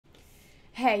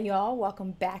Hey y'all,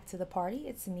 welcome back to the party.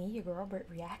 It's me, your girl,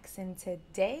 BrittReacts, and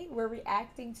today we're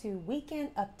reacting to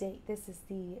Weekend Update. This is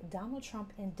the Donald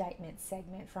Trump indictment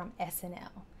segment from SNL.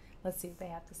 Let's see what they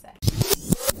have to say.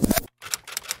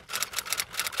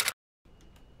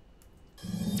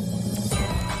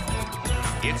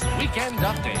 It's Weekend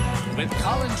Update with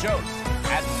Colin Jost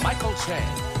and Michael Che.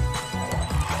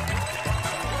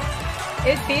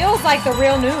 It feels like the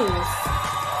real news.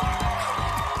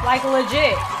 Like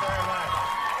legit.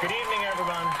 Good evening,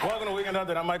 everyone. Welcome to Weekend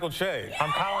Update. I'm Michael Che.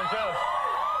 I'm Colin Jost.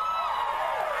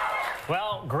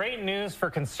 Well, great news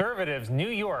for conservatives. New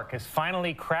York is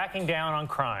finally cracking down on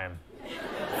crime.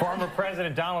 Former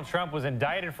President Donald Trump was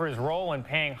indicted for his role in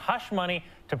paying hush money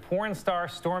to porn star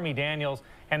Stormy Daniels,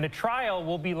 and the trial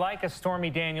will be like a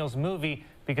Stormy Daniels movie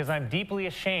because I'm deeply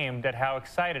ashamed at how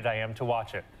excited I am to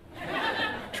watch it.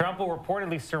 Trump will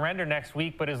reportedly surrender next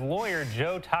week, but his lawyer,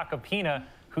 Joe Tacopina,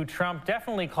 who Trump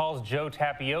definitely calls Joe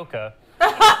Tapioca.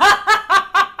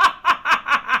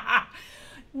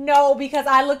 No, because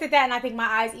I looked at that and I think my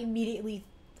eyes immediately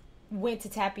went to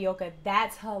tapioca.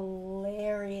 That's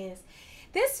hilarious.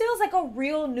 This feels like a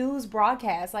real news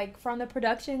broadcast, like from the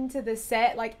production to the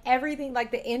set, like everything,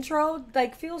 like the intro,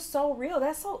 like feels so real.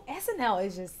 That's so, SNL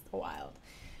is just wild.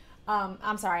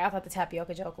 I'm sorry, I thought the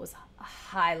tapioca joke was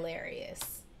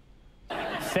hilarious.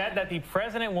 Said that the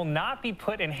president will not be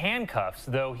put in handcuffs,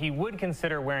 though he would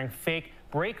consider wearing fake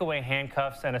breakaway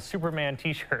handcuffs and a Superman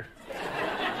t-shirt.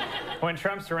 When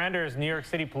Trump surrenders, New York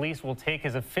City police will take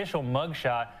his official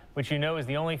mugshot, which you know is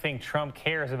the only thing Trump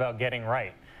cares about getting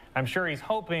right. I'm sure he's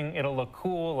hoping it'll look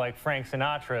cool like Frank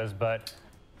Sinatra's, but...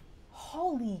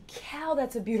 Holy cow,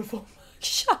 that's a beautiful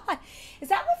mugshot. Is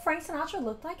that what Frank Sinatra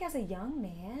looked like as a young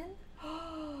man?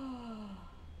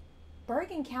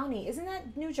 Bergen County, isn't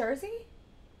that New Jersey?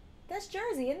 That's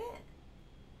Jersey, isn't it?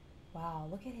 Wow,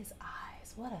 look at his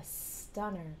eyes. What a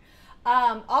stunner.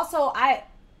 Also,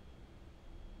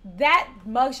 that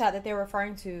mugshot that they're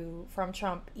referring to from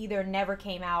Trump either never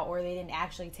came out or they didn't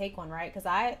actually take one, right? Because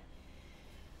I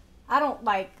don't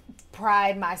like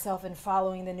pride myself in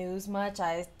following the news much.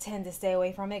 I tend to stay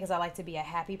away from it because I like to be a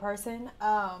happy person.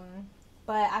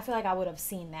 But I feel like I would have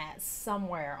seen that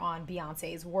somewhere on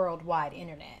Beyonce's worldwide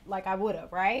internet. Like I would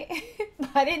have, right? But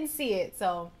I didn't see it.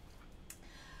 So,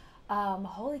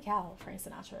 holy cow, Frank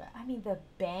Sinatra. I mean, the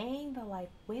bang, the like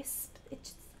wisp, it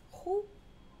just, who?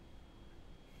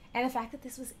 And the fact that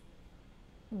this was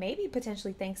maybe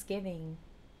potentially Thanksgiving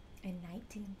in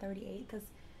 1938, because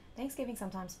Thanksgiving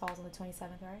sometimes falls on the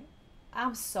 27th, right?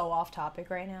 I'm so off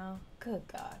topic right now. Good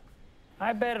God.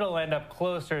 I bet it'll end up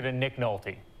closer to Nick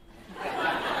Nolte.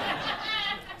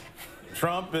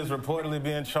 Trump is reportedly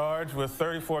being charged with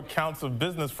 34 counts of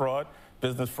business fraud.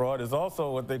 Business fraud is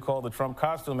also what they call the Trump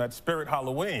costume at Spirit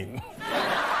Halloween.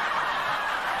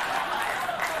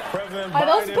 President Are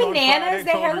those Biden bananas?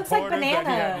 Their hair looks like that banana.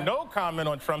 He had no comment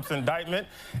on Trump's indictment,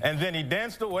 and then he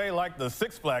danced away like the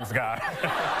Six Flags guy.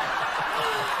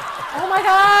 Oh my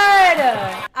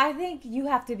God! I think you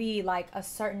have to be like a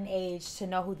certain age to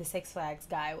know who the Six Flags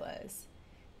guy was.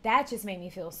 That just made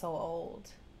me feel so old.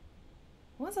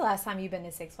 When's the last time you've been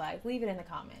to Six Flags? Leave it in the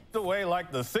comments. Away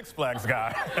like the Six Flags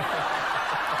guy.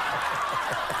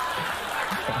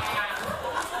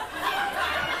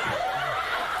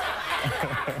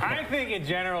 I think in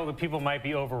general that people might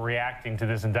be overreacting to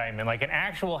this indictment. Like an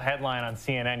actual headline on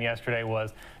CNN yesterday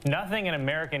was, "Nothing in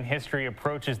American history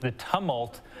approaches the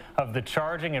tumult of the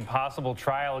charging and possible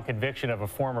trial and conviction of a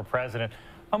former president."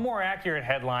 A more accurate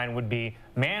headline would be,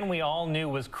 "Man we all knew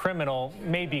was criminal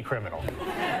may be criminal."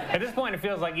 At this point, it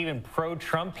feels like even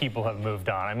pro-Trump people have moved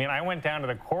on. I mean, I went down to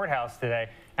the courthouse today,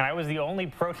 and I was the only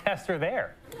protester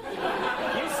there.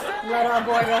 Let our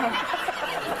boy go.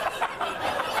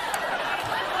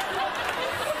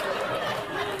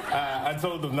 I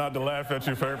told them not to laugh at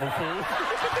you for April Fool's.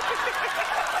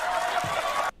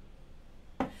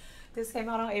 This came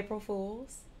out on April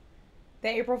Fool's. The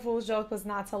April Fool's joke was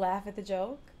not to laugh at the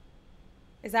joke.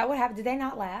 Is that what happened? Did they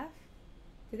not laugh?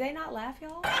 Did they not laugh,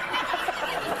 y'all?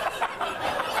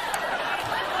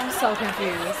 I'm so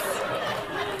confused.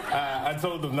 I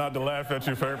told them not to laugh at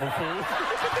you for April Fool's.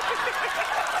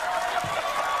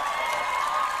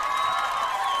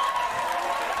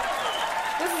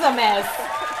 This is a mess.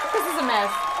 This is a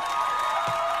mess.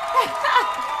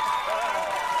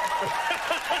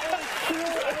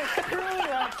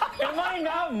 Am I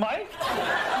not mic'd?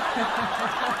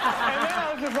 And then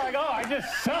I was just like, oh, I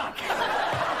just suck.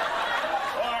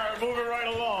 All right, moving right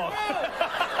along.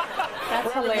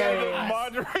 That's hilarious.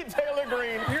 Marjorie Taylor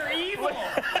Greene. You're evil.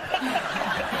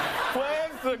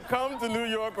 Plans to come to New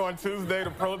York on Tuesday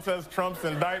to protest Trump's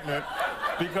indictment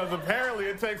because apparently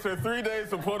it takes her 3 days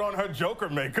to put on her Joker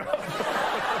makeup.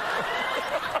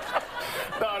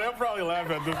 No, they'll probably laugh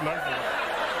at this next one.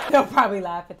 They'll probably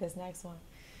laugh at this next one.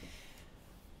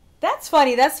 That's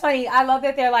funny. That's funny. I love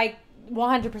that they're like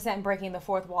 100% breaking the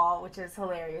fourth wall, which is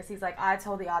hilarious. He's like, I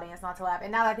told the audience not to laugh.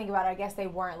 And now that I think about it, I guess they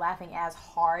weren't laughing as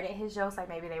hard at his jokes. Like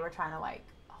maybe they were trying to like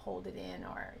hold it in,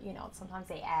 or, you know, sometimes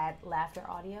they add laughter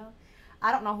audio.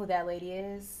 I don't know who that lady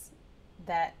is.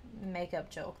 That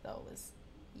makeup joke, though, was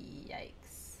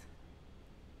yikes.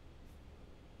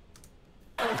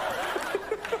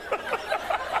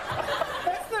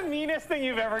 That's the meanest thing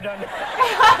you've ever done. He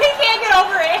can't get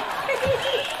over it.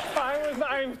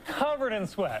 I'm covered in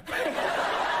sweat. Aww.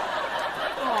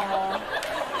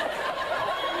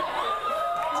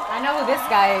 I know who this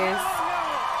guy is.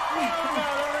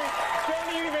 Don't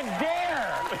you even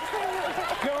dare.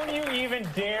 Don't you even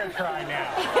dare try now.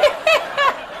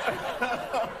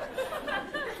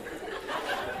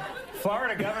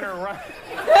 Florida Governor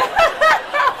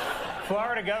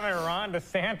Ron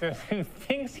DeSantis, who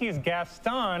thinks he's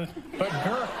Gaston, but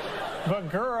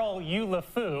girl, you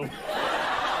LeFou.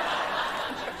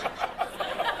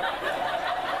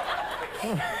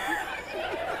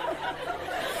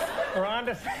 Ron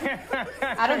DeSantis.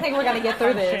 I don't think we're going to get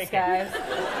through this, guys.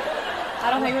 I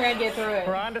don't think we're going to get through it.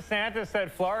 Ron DeSantis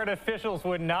said Florida officials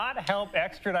would not help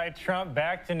extradite Trump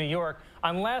back to New York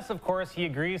unless, of course, he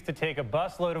agrees to take a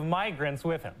busload of migrants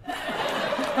with him.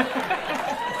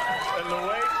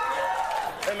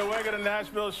 In the wake of the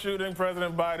Nashville shooting,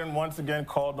 President Biden once again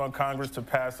called on Congress to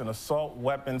pass an assault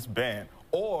weapons ban.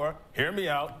 Or, hear me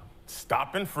out,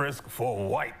 stop and frisk for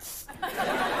whites.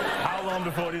 How long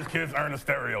before these kids earn a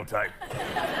stereotype?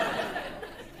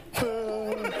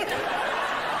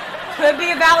 Could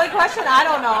be a valid question. I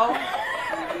don't know.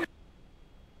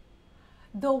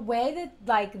 The way that,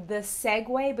 like, the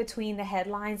segue between the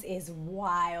headlines is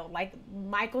wild. Like,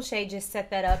 Michael Shea just set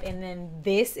that up, and then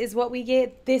this is what we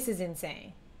get. This is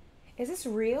insane. Is this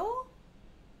real?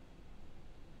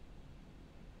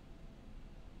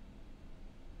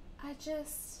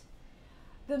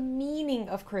 The meaning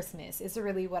of Christmas is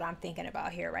really what I'm thinking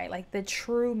about here, right? Like, the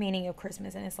true meaning of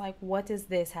Christmas. And it's like, what does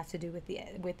this have to do with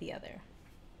the other?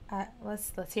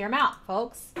 Let's hear him out,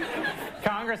 folks.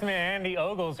 Congressman Andy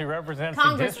Ogles, who represents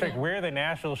the district where the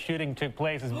Nashville shooting took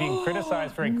place, is being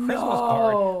criticized for a Christmas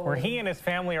card where he and his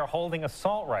family are holding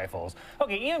assault rifles.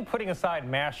 Okay, even putting aside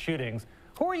mass shootings,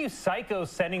 who are you psychos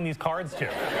sending these cards to?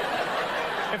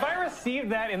 If I received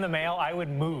that in the mail, I would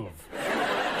move.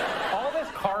 All this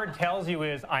card tells you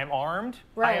is, I'm armed,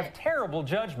 I have terrible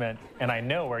judgment, and I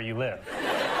know where you live.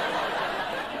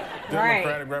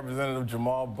 Democratic Representative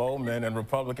Jamal Bowman and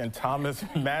Republican Thomas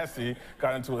Massey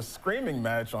got into a screaming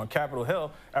match on Capitol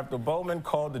Hill after Bowman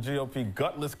called the GOP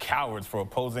gutless cowards for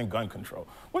opposing gun control,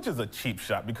 which is a cheap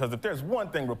shot because if there's one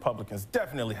thing Republicans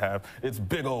definitely have, it's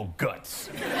big old guts.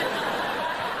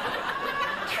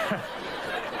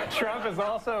 Trump has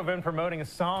also been promoting a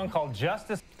song called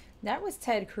Justice. That was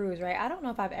Ted Cruz, right? I don't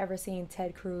know if I've ever seen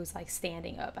Ted Cruz like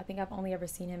standing up. I think I've only ever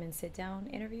seen him in sit-down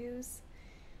interviews.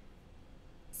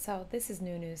 So this is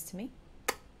new news to me.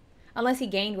 Unless he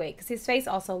gained weight, because his face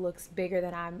also looks bigger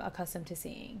than I'm accustomed to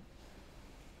seeing.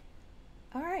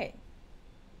 All right.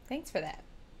 Thanks for that.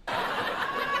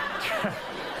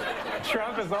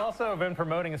 Trump has also been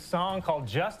promoting a song called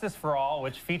Justice for All,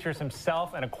 which features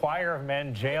himself and a choir of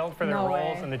men jailed for their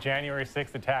roles in the January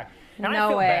 6th attack. And I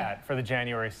feel bad for the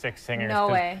January 6th singers. No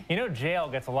way. You know, jail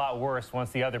gets a lot worse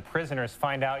once the other prisoners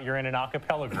find out you're in an a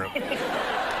cappella group.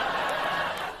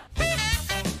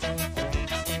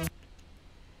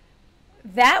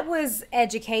 That was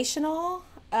educational,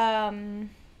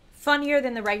 funnier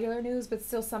than the regular news, but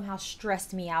still somehow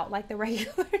stressed me out like the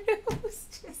regular news.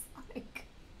 Just like,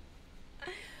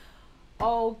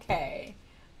 okay.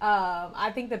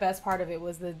 I think the best part of it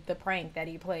was the prank that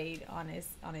he played on his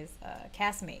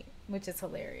castmate, which is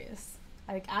hilarious.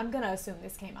 I'm gonna assume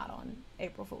this came out on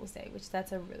April Fool's Day, which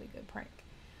that's a really good prank.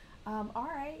 All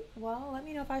right, well, let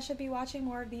me know if I should be watching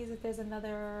more of these. If there's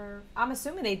another, I'm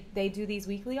assuming they do these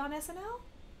weekly on SNL,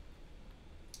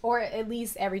 or at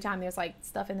least every time there's like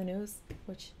stuff in the news,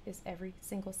 which is every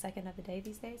single second of the day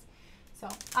these days. So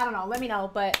I don't know, let me know,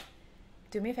 but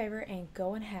do me a favor and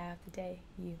go and have the day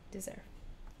you deserve.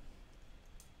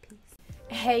 Peace.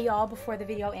 Hey y'all, before the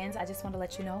video ends, I just want to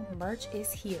let you know merch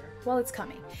is here. Well, it's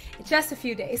coming. It's just a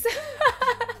few days.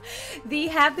 The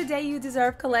Have the Day You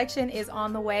Deserve collection is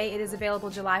on the way. It is available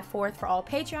July 4th for all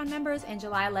Patreon members and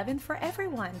July 11th for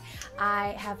everyone.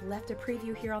 I have left a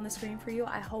preview here on the screen for you.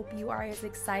 I hope you are as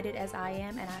excited as I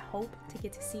am, and I hope to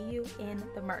get to see you in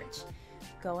the merch.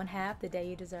 Go and have the day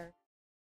you deserve.